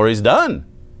 or he's done.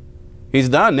 He's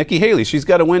done. Nikki Haley, she's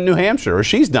got to win New Hampshire, or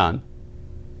she's done.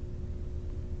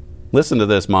 Listen to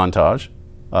this montage.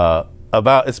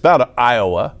 It's about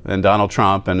Iowa and Donald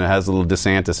Trump, and it has a little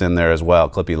DeSantis in there as well,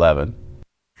 clip 11.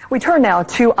 We turn now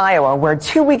to Iowa, where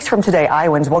 2 weeks from today,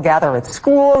 Iowans will gather at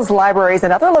schools, libraries,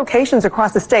 and other locations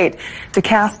across the state to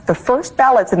cast the first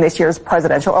ballots in this year's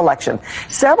presidential election.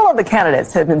 Several of the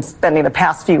candidates have been spending the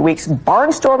past few weeks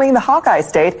barnstorming the Hawkeye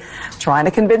state, trying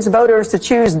to convince voters to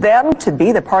choose them to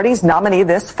be the party's nominee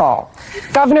this fall.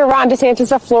 Governor Ron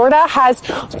DeSantis of Florida has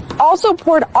also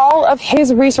poured all of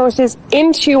his resources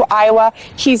into Iowa.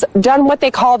 He's done what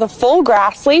they call the full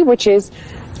Grassley, which is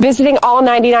visiting all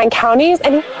 99 counties,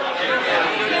 and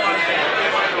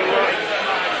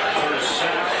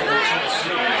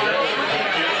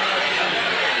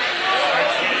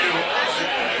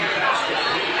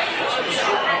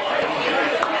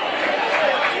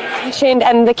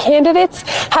the candidates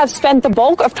have spent the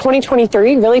bulk of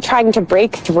 2023 really trying to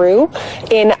break through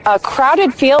in a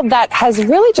crowded field that has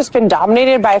really just been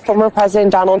dominated by former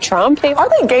President Donald Trump. Are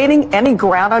they gaining any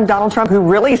ground on Donald Trump, who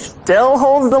really still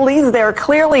holds the leads there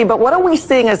clearly? But what are we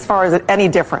seeing as far as any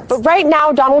difference? But right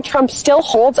now, Donald Trump still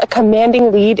holds a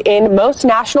commanding lead in most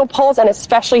national polls, and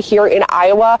especially here in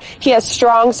Iowa. He has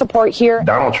strong support here.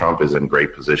 Donald Trump is in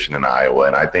great position in Iowa,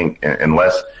 and I think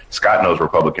unless Scott knows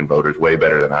Republican voters way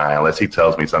better than I, unless he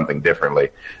tells me something differently,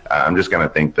 I'm just going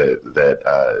to think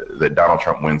that Donald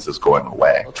Trump wins is going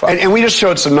away. And we just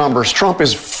showed some numbers. Trump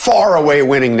is far away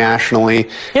winning nationally.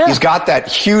 Yeah. He's got that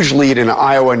huge lead in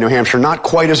Iowa and New Hampshire, not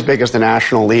quite as big as the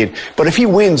national lead. But if he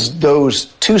wins those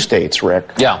two states, Rick.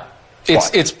 Yeah.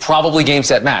 It's probably game,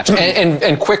 set, match,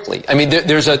 and quickly. I mean,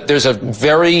 there's a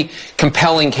very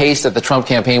compelling case that the Trump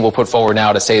campaign will put forward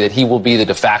now to say that he will be the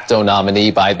de facto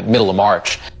nominee by the middle of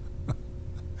March.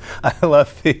 I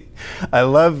love the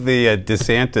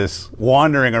DeSantis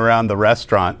wandering around the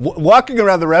restaurant, walking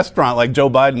around the restaurant like Joe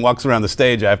Biden walks around the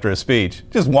stage after a speech.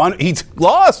 He's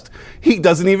lost. He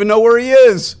doesn't even know where he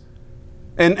is,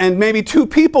 and maybe two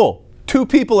people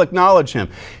acknowledge him.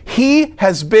 He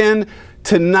has been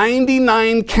to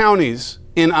 99 counties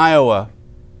in Iowa,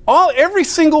 every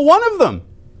single one of them.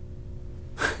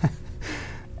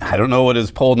 I don't know what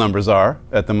his poll numbers are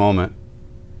at the moment,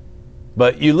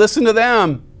 but you listen to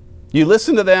them.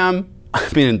 I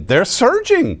mean, they're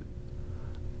surging.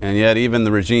 And yet even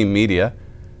the regime media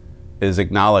is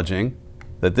acknowledging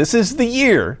that this is the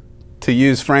year, to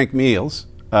use Frank Meal's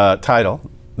title,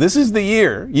 this is the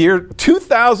year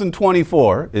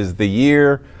 2024 is the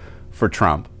year for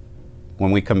Trump.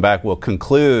 When we come back, we'll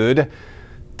conclude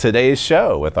today's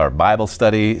show with our Bible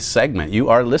study segment. You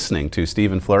are listening to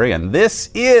Stephen Flurry, and this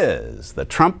is the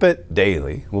Trumpet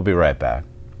Daily. We'll be right back.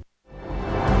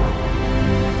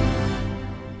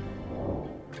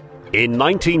 In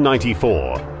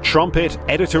 1994, Trumpet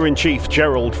editor-in-chief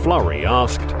Gerald Flurry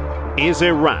asked, "Is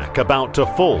Iraq about to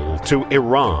fall to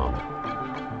Iran?"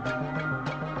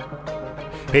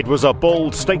 It was a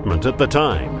bold statement at the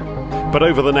time, but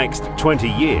over the next 20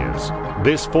 years,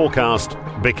 this forecast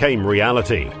became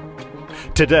reality.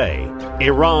 Today,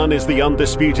 Iran is the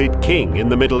undisputed king in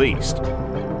the Middle East.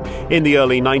 In the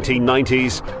early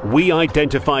 1990s, we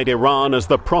identified Iran as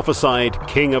the prophesied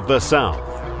king of the South.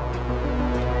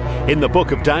 In the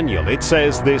book of Daniel, it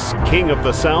says this king of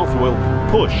the South will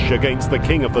push against the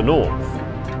king of the North.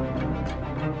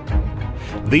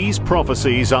 These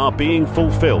prophecies are being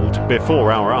fulfilled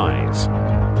before our eyes.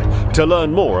 To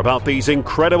learn more about these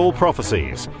incredible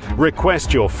prophecies,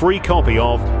 request your free copy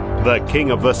of The King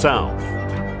of the South.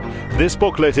 This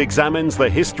booklet examines the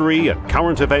history and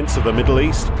current events of the Middle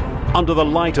East under the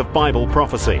light of Bible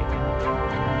prophecy.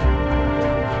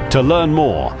 To learn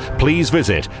more, please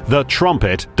visit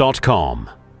thetrumpet.com.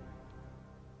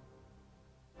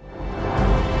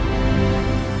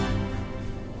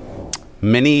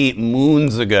 Many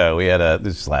moons ago, we had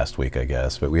this is last week, I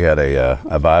guess, but we had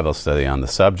a Bible study on the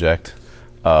subject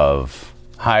of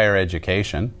higher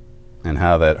education and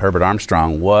how that Herbert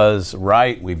Armstrong was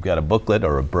right. We've got a booklet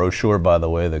or a brochure, by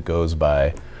the way, that goes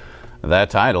by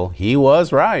that title. He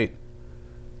was right.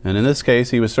 And in this case,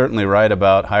 he was certainly right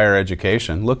about higher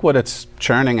education. Look what it's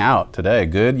churning out today.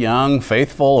 Good, young,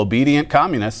 faithful, obedient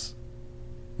communists.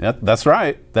 Yep, that's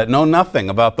right. That know nothing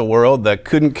about the world, that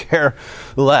couldn't care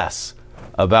less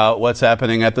about what's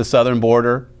happening at the southern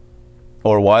border,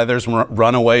 or why there's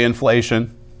runaway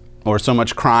inflation, or so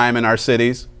much crime in our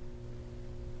cities.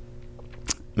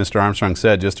 Mr. Armstrong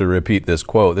said, just to repeat this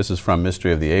quote, this is from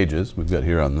Mystery of the Ages. We've got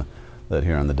here on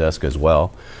the desk as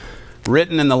well.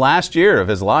 Written in the last year of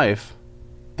his life,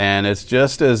 and it's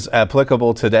just as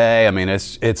applicable today. I mean,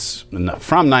 it's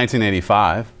from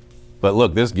 1985, but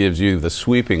look, this gives you the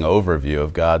sweeping overview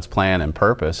of God's plan and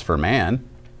purpose for man,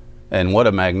 and what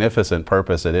a magnificent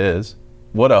purpose it is.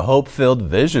 What a hope-filled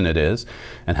vision it is,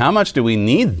 and how much do we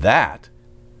need that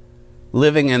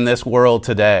living in this world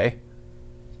today?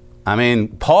 I mean,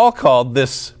 Paul called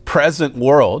this present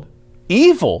world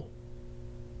evil.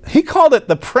 He called it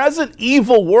the present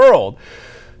evil world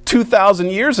 2,000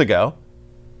 years ago.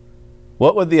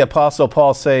 What would the Apostle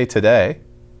Paul say today?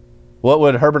 What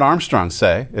would Herbert Armstrong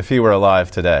say if he were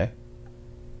alive today?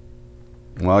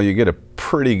 Well, you get a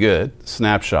pretty good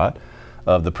snapshot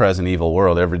of the present evil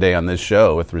world every day on this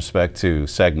show with respect to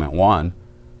segment 1.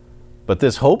 But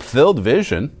this hope-filled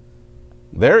vision,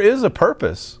 there is a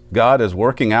purpose God is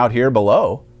working out here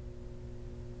below.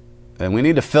 And we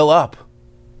need to fill up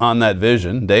on that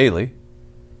vision daily.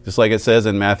 Just like it says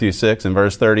in Matthew 6 and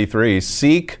verse 33,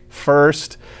 seek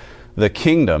first the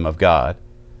kingdom of God,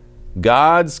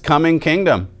 God's coming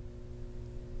kingdom.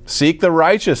 Seek the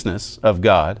righteousness of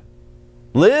God.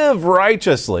 Live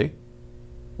righteously,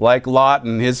 like Lot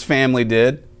and his family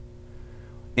did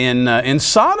in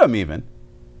Sodom even.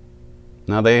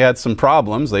 Now, they had some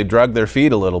problems. They dragged their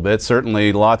feet a little bit.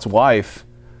 Certainly, Lot's wife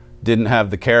didn't have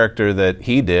the character that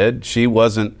he did. She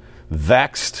wasn't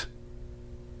vexed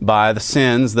by the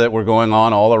sins that were going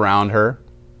on all around her.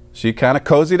 She kind of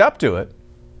cozied up to it.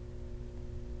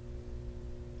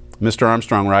 Mr.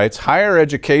 Armstrong writes, higher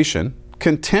education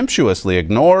contemptuously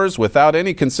ignores without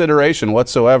any consideration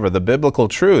whatsoever the biblical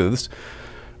truths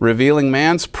revealing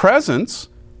man's presence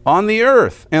on the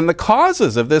earth and the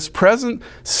causes of this present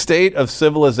state of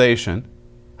civilization.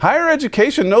 Higher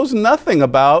education knows nothing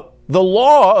about the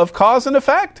law of cause and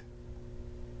effect.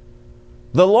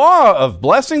 The law of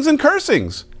blessings and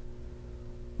cursings.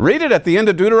 Read it at the end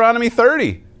of Deuteronomy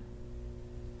 30.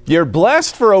 You're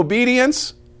blessed for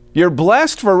obedience, you're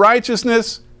blessed for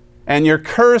righteousness, and you're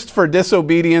cursed for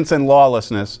disobedience and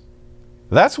lawlessness.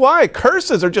 That's why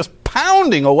curses are just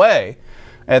pounding away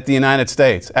at the United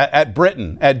States, at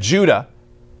Britain, at Judah.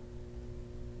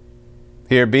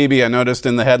 Here, Bibi, I noticed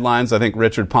in the headlines, I think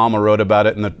Richard Palmer wrote about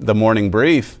it in the morning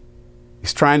brief.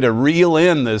 He's trying to reel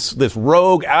in this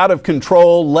rogue,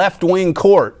 out-of-control, left-wing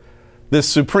court, this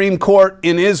Supreme Court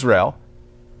in Israel.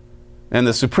 And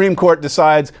the Supreme Court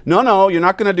decides, no, you're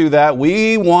not going to do that.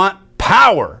 We want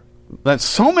power. That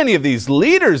so many of these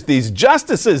leaders, these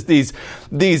justices, these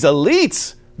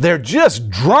elites, they're just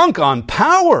drunk on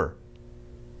power.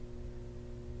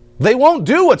 They won't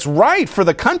do what's right for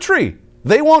the country.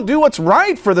 They won't do what's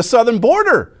right for the southern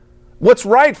border, what's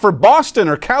right for Boston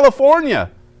or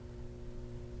California.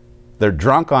 They're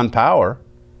drunk on power.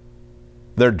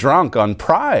 They're drunk on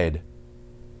pride.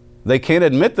 They can't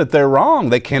admit that they're wrong.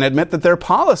 They can't admit that their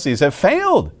policies have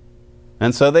failed.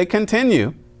 And so they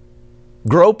continue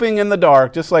groping in the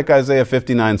dark, just like Isaiah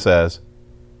 59 says,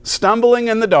 stumbling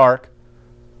in the dark,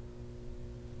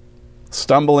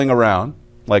 stumbling around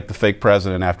like the fake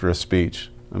president after a speech.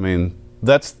 I mean,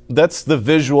 That's the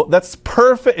visual. That's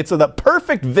perfect. It's the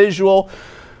perfect visual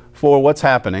for what's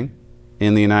happening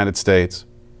in the United States.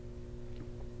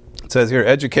 It says here,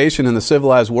 education in the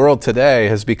civilized world today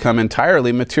has become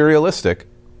entirely materialistic.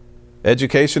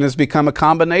 Education has become a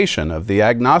combination of the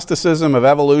agnosticism of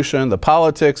evolution, the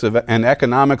politics and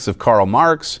economics of Karl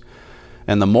Marx,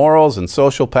 and the morals and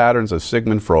social patterns of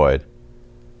Sigmund Freud.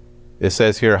 It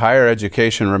says here, higher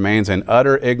education remains in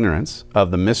utter ignorance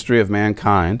of the mystery of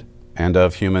mankind and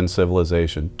of human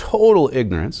civilization. Total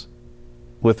ignorance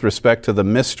with respect to the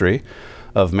mystery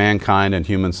of mankind and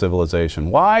human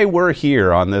civilization. Why we're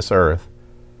here on this earth.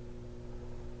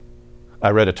 I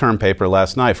read a term paper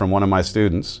last night from one of my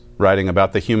students writing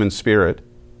about the human spirit,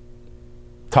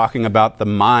 talking about the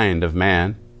mind of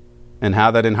man, and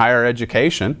how that in higher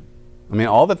education,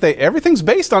 everything's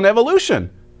based on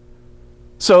evolution.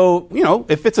 So,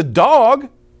 if it's a dog,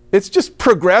 it's just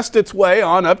progressed its way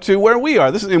on up to where we are.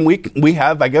 And we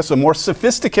have, I guess, a more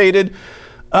sophisticated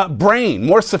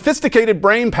more sophisticated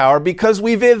brain power because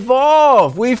we've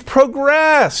evolved, we've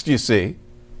progressed, you see.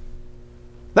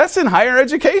 That's in higher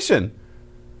education.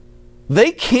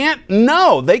 They can't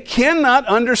know, they cannot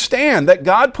understand that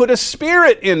God put a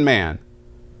spirit in man.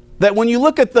 That when you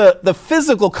look at the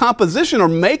physical composition or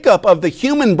makeup of the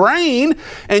human brain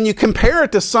and you compare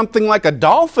it to something like a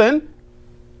dolphin,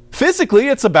 physically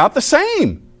it's about the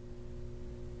same.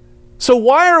 So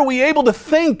why are we able to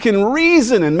think and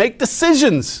reason and make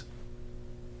decisions?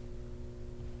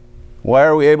 Why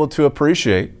are we able to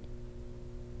appreciate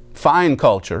fine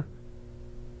culture?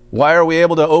 Why are we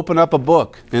able to open up a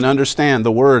book and understand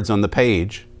the words on the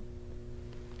page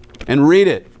and read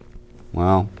it?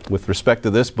 Well, with respect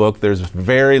to this book, there's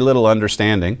very little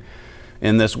understanding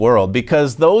in this world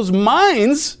because those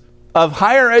minds of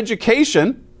higher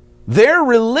education, their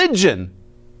religion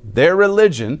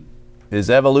is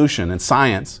evolution and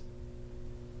science.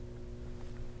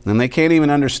 And they can't even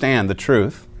understand the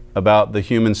truth about the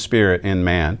human spirit in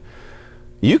man.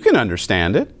 You can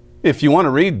understand it if you want to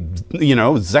read,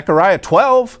 Zechariah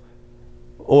 12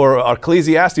 or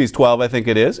Ecclesiastes 12, I think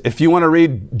it is. If you want to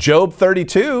read Job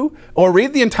 32 or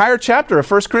read the entire chapter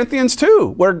of 1 Corinthians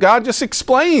 2, where God just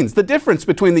explains the difference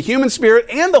between the human spirit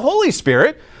and the Holy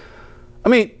Spirit.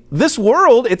 This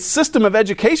world, its system of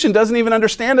education doesn't even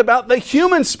understand about the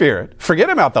human spirit. Forget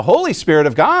about the Holy Spirit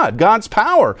of God, God's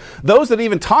power. Those that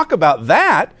even talk about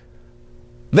that,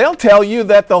 they'll tell you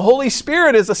that the Holy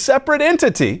Spirit is a separate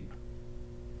entity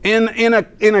in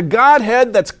a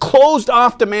Godhead that's closed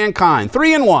off to mankind.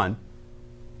 3 in 1.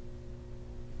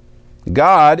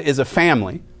 God is a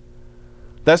family.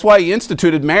 That's why he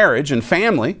instituted marriage and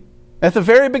family at the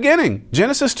very beginning.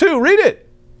 Genesis 2, read it.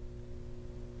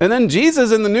 And then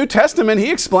Jesus in the New Testament,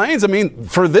 he explains,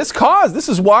 for this cause, this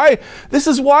is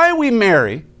why we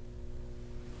marry.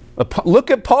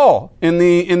 Look at Paul in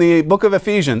the book of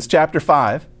Ephesians, chapter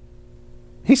 5.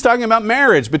 He's talking about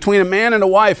marriage between a man and a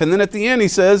wife. And then at the end he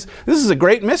says, this is a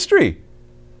great mystery.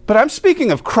 But I'm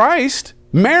speaking of Christ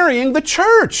marrying the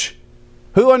church.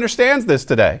 Who understands this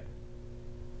today?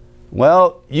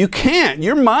 Well, you can't.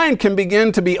 Your mind can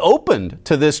begin to be opened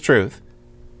to this truth.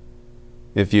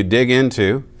 If you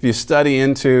study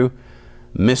into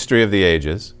mystery of the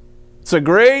ages. It's a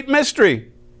great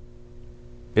mystery.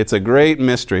 It's a great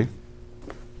mystery.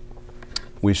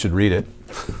 We should read it,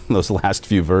 those last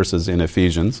few verses in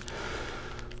Ephesians,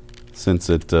 since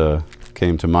it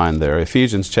came to mind there.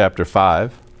 Ephesians chapter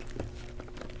 5.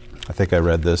 I think I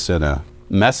read this in a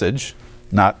message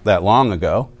not that long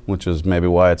ago, which is maybe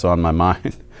why it's on my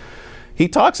mind. He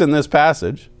talks in this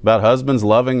passage about husbands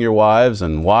loving your wives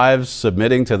and wives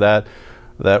submitting to that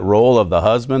role of the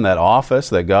husband, that office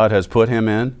that God has put him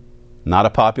in. Not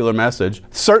a popular message.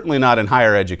 Certainly not in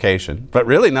higher education, but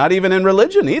really not even in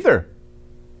religion either.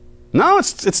 No,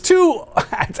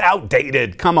 it's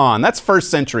outdated. Come on, that's first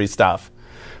century stuff.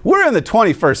 We're in the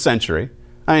 21st century.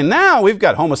 Now we've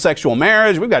got homosexual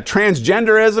marriage, we've got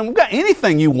transgenderism, we've got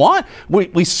anything you want.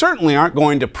 We certainly aren't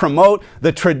going to promote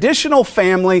the traditional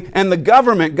family and the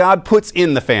government God puts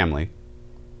in the family.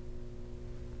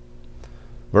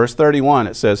 Verse 31,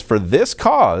 it says, "For this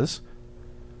cause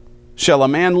shall a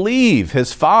man leave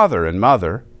his father and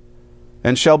mother,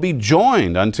 and shall be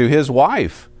joined unto his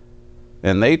wife,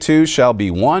 and they two shall be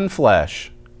one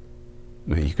flesh."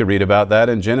 You could read about that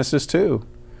in Genesis 2.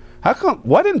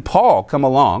 Why didn't Paul come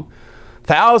along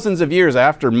thousands of years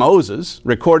after Moses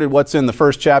recorded what's in the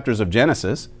first chapters of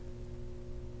Genesis?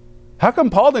 How come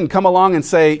Paul didn't come along and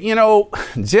say,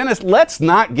 let's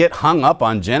not get hung up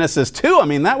on Genesis 2?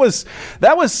 That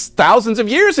was thousands of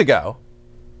years ago.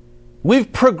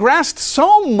 We've progressed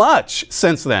so much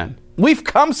since then. We've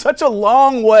come such a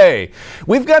long way.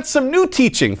 We've got some new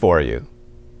teaching for you.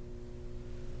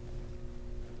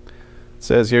 It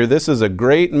says here, this is a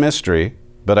great mystery,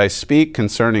 but I speak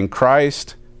concerning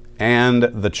Christ and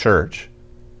the church.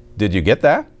 Did you get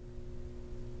that?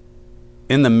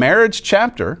 In the marriage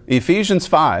chapter, Ephesians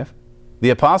 5, the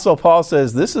Apostle Paul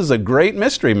says, this is a great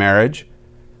mystery, marriage.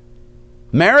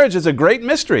 Marriage is a great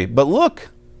mystery, but look,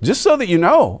 just so that you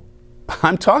know,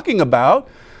 I'm talking about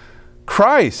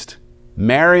Christ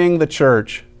marrying the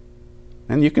church.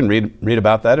 And you can read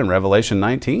about that in Revelation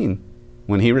 19.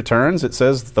 When he returns, it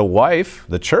says the wife,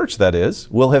 the church that is,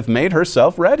 will have made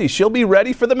herself ready. She'll be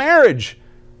ready for the marriage.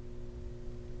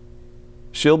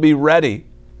 She'll be ready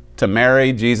to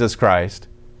marry Jesus Christ.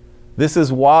 This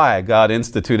is why God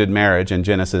instituted marriage in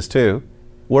Genesis 2.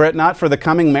 Were it not for the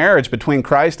coming marriage between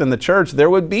Christ and the church, there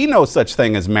would be no such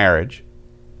thing as marriage,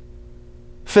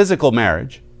 physical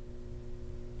marriage,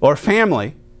 or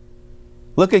family.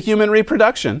 Look at human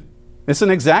reproduction. It's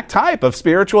an exact type of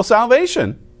spiritual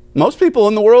salvation. Most people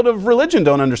in the world of religion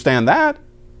don't understand that.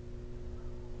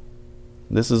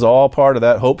 This is all part of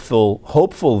that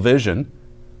hopeful vision.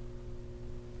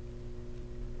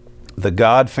 The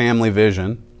God family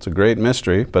vision. It's a great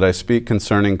mystery, but I speak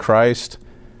concerning Christ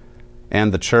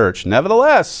and the church.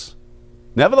 Nevertheless,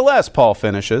 Paul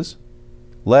finishes,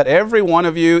 let every one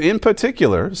of you in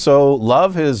particular so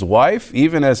love his wife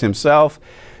even as himself,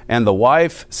 and the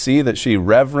wife see that she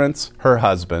reverence her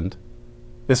husband.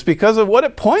 It's because of what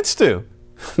it points to.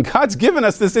 God's given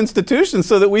us this institution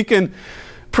so that we can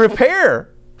prepare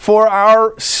for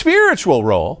our spiritual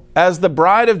role as the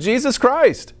bride of Jesus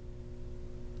Christ.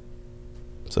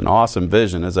 It's an awesome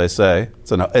vision, as I say.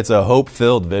 It's a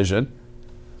hope-filled vision.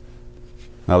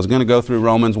 I was going to go through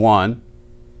Romans 1,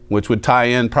 which would tie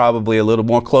in probably a little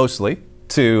more closely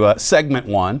to segment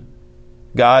 1.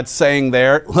 God's saying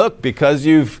there, look, because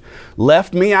you've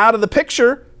left me out of the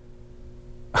picture,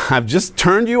 I've just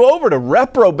turned you over to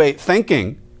reprobate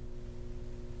thinking,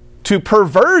 to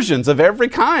perversions of every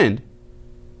kind.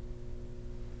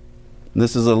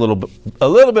 This is a little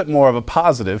bit more of a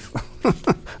positive,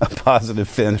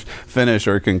 finish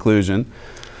or conclusion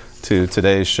to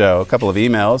today's show. A couple of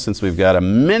emails since we've got a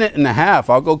minute and a half.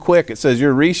 I'll go quick. It says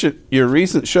your recent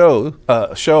show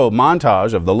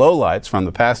montage of the lowlights from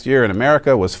the past year in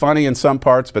America was funny in some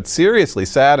parts, but seriously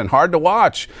sad and hard to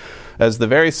watch, as the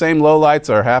very same lowlights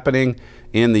are happening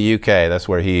in the UK. That's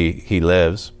where he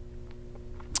lives.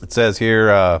 It says here,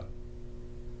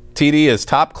 TD is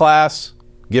top class,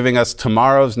 giving us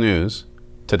tomorrow's news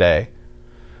today.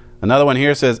 Another one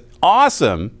here says,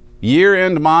 awesome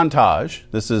year-end montage.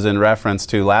 This is in reference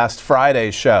to last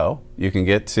Friday's show. You can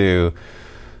get to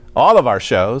all of our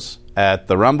shows at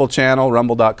the Rumble channel,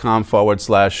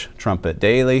 rumble.com/Trumpet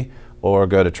Daily, or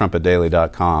go to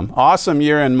trumpetdaily.com. Awesome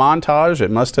year-end montage. It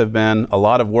must have been a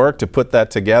lot of work to put that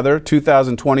together.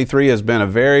 2023 has been a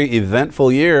very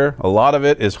eventful year. A lot of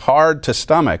it is hard to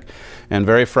stomach and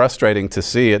very frustrating to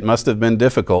see. It must have been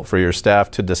difficult for your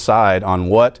staff to decide on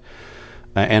what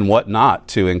and what not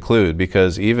to include,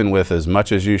 because even with as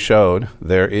much as you showed,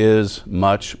 there is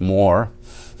much more.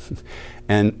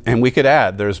 and we could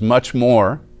add, there's much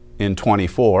more in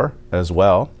 24 as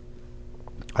well.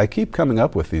 I keep coming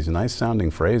up with these nice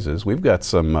sounding phrases. We've got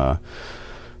some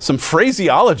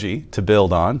phraseology to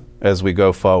build on as we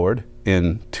go forward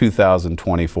in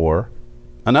 2024.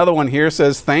 Another one here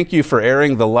says, thank you for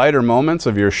airing the lighter moments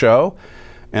of your show,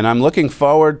 and I'm looking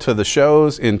forward to the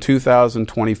shows in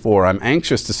 2024. I'm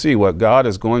anxious to see what God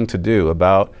is going to do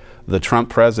about the Trump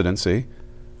presidency.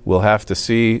 We'll have to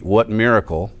see what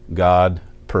miracle God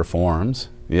performs.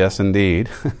 Yes, indeed.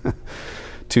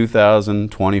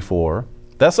 2024.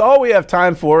 That's all we have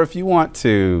time for. If you want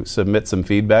to submit some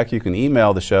feedback, you can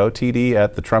email the show,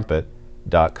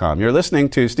 td@thetrumpet.com. You're listening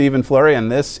to Stephen Flurry, and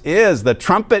this is the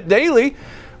Trumpet Daily.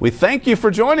 We thank you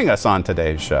for joining us on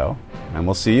today's show, and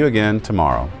we'll see you again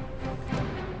tomorrow.